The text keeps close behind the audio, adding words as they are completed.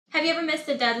Have you ever missed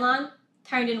a deadline?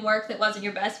 Turned in work that wasn't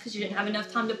your best because you didn't have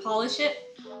enough time to polish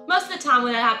it? Most of the time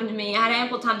when that happened to me, I had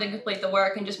ample time to complete the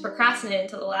work and just procrastinated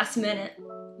until the last minute.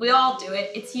 We all do it,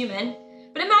 it's human.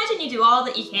 But imagine you do all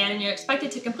that you can and you're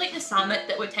expected to complete an assignment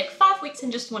that would take 5 weeks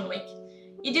in just 1 week.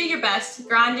 You do your best,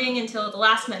 grinding until the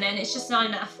last minute, and it's just not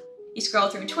enough. You scroll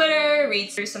through Twitter,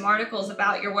 read through some articles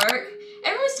about your work.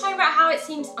 Everyone's talking about how it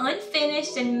seems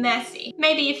unfinished and messy.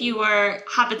 Maybe if you were,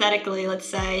 hypothetically, let's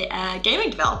say, a gaming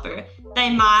developer,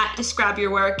 they might describe your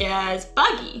work as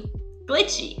buggy,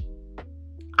 glitchy,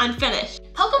 unfinished.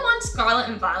 Pokemon Scarlet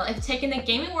and Violet have taken the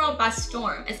gaming world by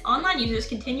storm as online users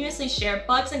continuously share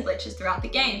bugs and glitches throughout the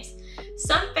games.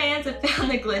 Some fans have found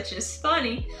the glitches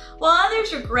funny, while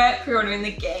others regret pre-ordering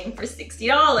the game for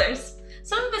 $60.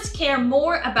 Some of us care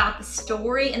more about the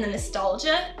story and the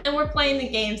nostalgia, and we're playing the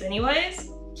games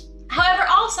anyways. However,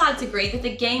 all sides agree that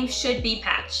the game should be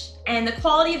patched, and the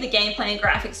quality of the gameplay and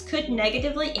graphics could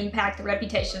negatively impact the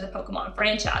reputation of the Pokemon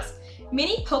franchise.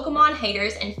 Many Pokemon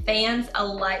haters and fans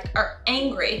alike are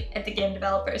angry at the game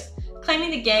developers,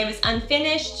 claiming the game is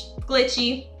unfinished,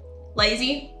 glitchy,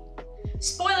 lazy.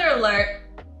 Spoiler alert,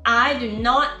 I do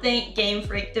not think Game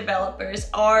Freak developers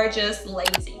are just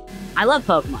lazy. I love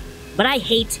Pokemon, but I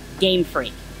hate Game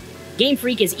Freak. Game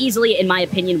Freak is easily, in my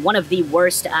opinion, one of the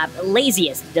worst,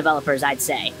 laziest developers, I'd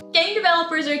say. Game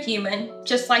developers are human,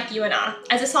 just like you and I.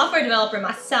 As a software developer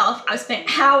myself, I've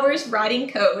spent hours writing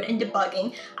code and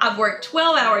debugging. I've worked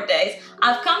 12-hour days.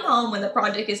 I've come home when the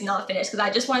project is not finished because I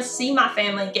just want to see my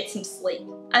family and get some sleep.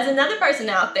 As another person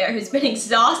out there who's been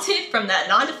exhausted from that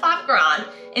 9-to-5 grind,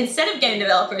 instead of game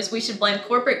developers, we should blame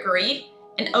corporate greed,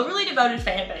 an overly devoted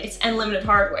fan base, and limited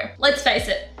hardware. Let's face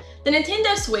it, the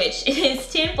Nintendo Switch is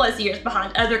 10 plus years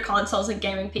behind other consoles and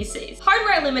gaming PCs.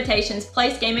 Hardware limitations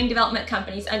place gaming development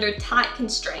companies under tight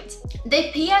constraints.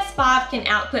 The PS5 can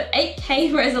output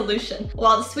 8K resolution,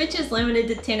 while the Switch is limited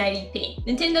to 1080p.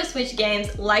 Nintendo Switch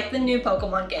games, like the new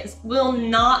Pokemon games, will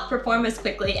not perform as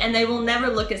quickly and they will never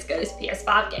look as good as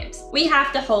PS5 games. We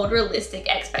have to hold realistic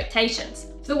expectations.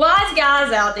 For the wise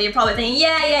guys out there, you're probably thinking,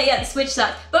 yeah, the Switch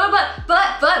sucks. But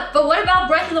what about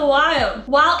Breath of the Wild?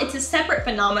 While it's a separate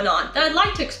phenomenon that I'd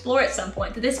like to explore at some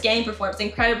point, that this game performs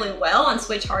incredibly well on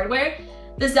Switch hardware,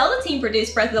 the Zelda team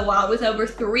produced Breath of the Wild with over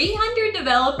 300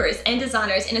 developers and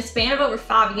designers in a span of over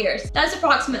 5 years. That's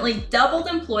approximately double the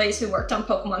employees who worked on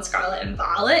Pokemon Scarlet and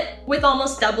Violet, with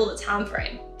almost double the time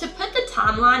frame. To put the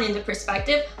timeline into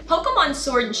perspective, Pokemon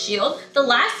Sword and Shield, the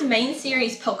last main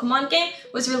series Pokemon game,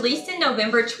 was released in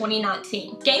November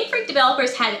 2019. Game Freak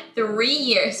developers had 3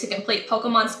 years to complete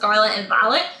Pokemon Scarlet and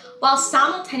Violet, while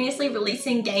simultaneously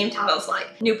releasing game titles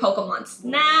like New Pokemon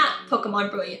Snap, Pokemon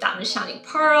Brilliant Diamond Shining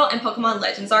Pearl, and Pokemon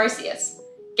Legends Arceus.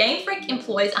 Game Freak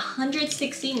employs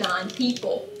 169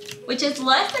 people, which is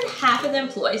less than half of the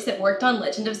employees that worked on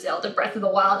Legend of Zelda Breath of the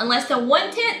Wild and less than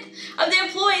 1/10 of the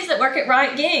employees that work at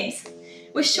Riot Games.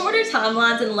 With shorter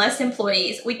timelines and less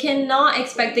employees, we cannot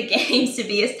expect the games to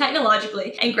be as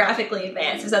technologically and graphically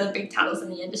advanced as other big titles in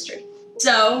the industry.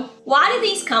 So, why do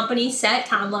these companies set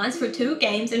timelines for 2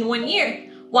 games in 1 year?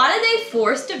 Why do they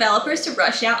force developers to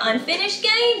rush out unfinished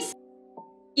games?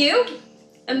 You,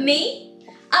 me,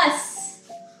 us,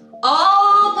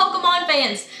 all Pokemon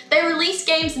fans. They release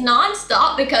games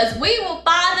non-stop because we will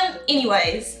buy them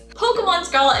anyways. Pokemon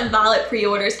Scarlet and Violet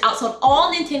pre-orders outsold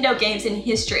all Nintendo games in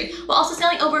history, while also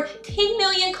selling over 10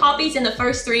 million copies in the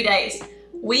first 3 days.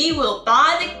 We will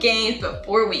buy the games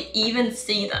before we even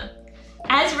see them.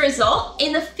 As a result,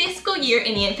 in the fiscal year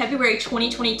ending in February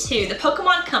 2022, the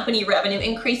Pokemon Company revenue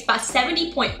increased by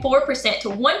 70.4% to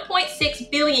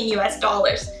 $1.6 billion US.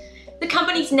 The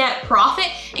company's net profit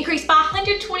increased by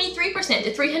 123%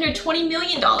 to $320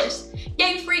 million.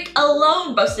 Game Freak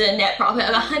alone boasted a net profit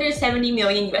of $170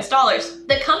 million US.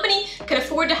 The company could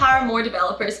afford to hire more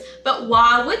developers, but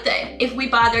why would they if we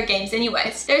buy their games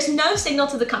anyways? There's no signal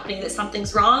to the company that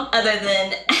something's wrong other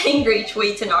than angry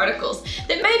tweets and articles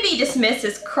that may be dismissed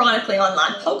as chronically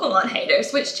online Pokemon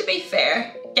haters, which, to be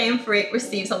fair, Game Freak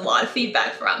receives a lot of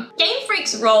feedback from. Game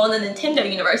Freak's role in the Nintendo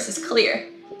universe is clear.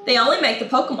 They only make the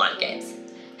Pokemon games.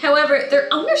 However, their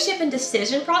ownership and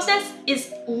decision process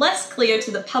is less clear to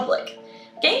the public.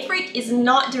 Game Freak is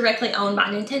not directly owned by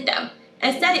Nintendo.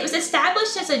 Instead, it was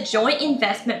established as a joint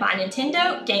investment by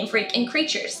Nintendo, Game Freak, and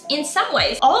Creatures. In some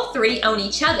ways, all 3 own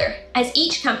each other, as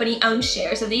each company owns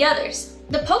shares of the others.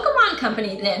 The Pokemon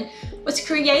Company, then, was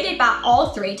created by all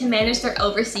 3 to manage their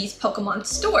overseas Pokemon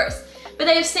stores, but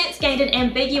they have since gained an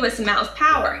ambiguous amount of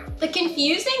power. The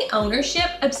confusing ownership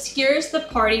obscures the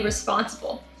party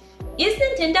responsible. Is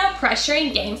Nintendo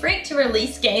pressuring Game Freak to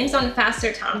release games on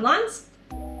faster timelines?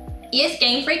 Is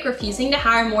Game Freak refusing to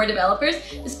hire more developers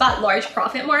despite large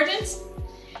profit margins?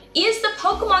 Is the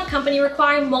Pokemon Company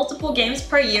requiring multiple games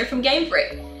per year from Game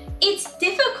Freak? It's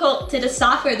difficult to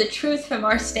decipher the truth from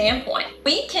our standpoint.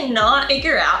 We cannot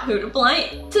figure out who to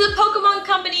blame. To the Pokemon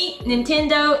Company,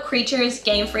 Nintendo, Creatures,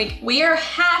 Game Freak, we are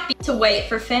happy to wait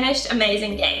for finished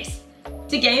amazing games.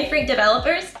 To Game Freak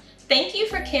developers, thank you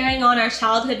for carrying on our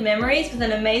childhood memories with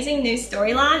an amazing new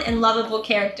storyline and lovable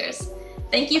characters.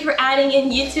 Thank you for adding in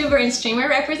YouTuber and streamer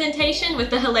representation with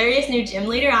the hilarious new gym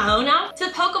leader Iona. To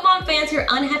Pokemon fans who are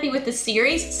unhappy with the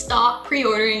series, stop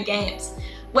pre-ordering games.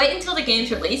 Wait until the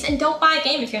game's release and don't buy a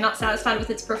game if you're not satisfied with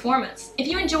its performance. If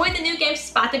you enjoyed the new games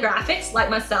despite the graphics, like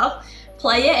myself,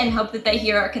 play it and hope that they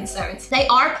hear our concerns. They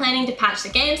are planning to patch the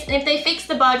games, and if they fix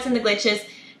the bugs and the glitches,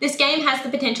 this game has the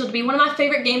potential to be one of my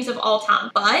favorite games of all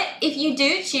time. But if you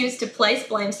do choose to place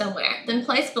blame somewhere, then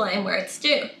place blame where it's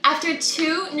due. After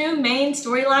 2 new main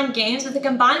storyline games with a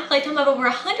combined playtime of over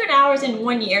 100 hours in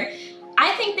 1 year,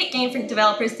 I think that Game Freak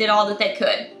developers did all that they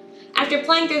could. After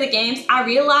playing through the games, I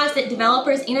realized that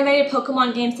developers innovated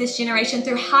Pokemon games this generation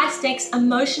through high-stakes,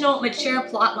 emotional, mature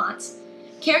plot lines.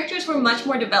 Characters were much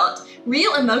more developed.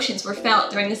 Real emotions were felt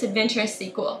during this adventurous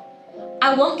sequel.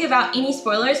 I won't give out any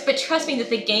spoilers, but trust me that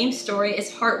the game's story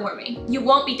is heartwarming. You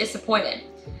won't be disappointed.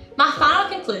 My final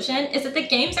conclusion is that the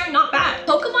games are not bad.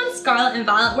 Pokemon Scarlet and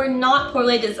Violet were not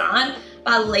poorly designed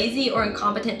by lazy or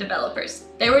incompetent developers.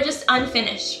 They were just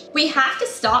unfinished. We have to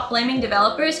stop blaming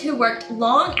developers who worked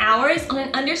long hours on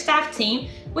an understaffed team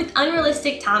with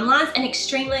unrealistic timelines and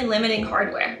extremely limiting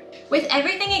hardware. With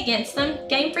everything against them,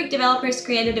 Game Freak developers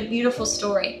created a beautiful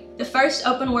story. The first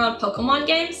open-world Pokemon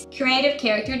games, creative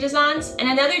character designs, and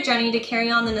another journey to carry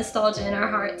on the nostalgia in our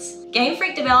hearts. Game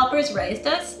Freak developers raised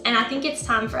us, and I think it's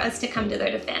time for us to come to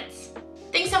their defense.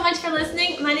 Thanks so much for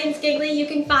listening. My name's Giggly. You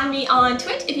can find me on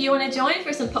Twitch if you want to join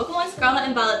for some Pokemon Scarlet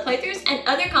and Violet playthroughs and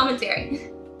other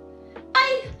commentary.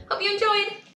 Bye! Hope you enjoyed!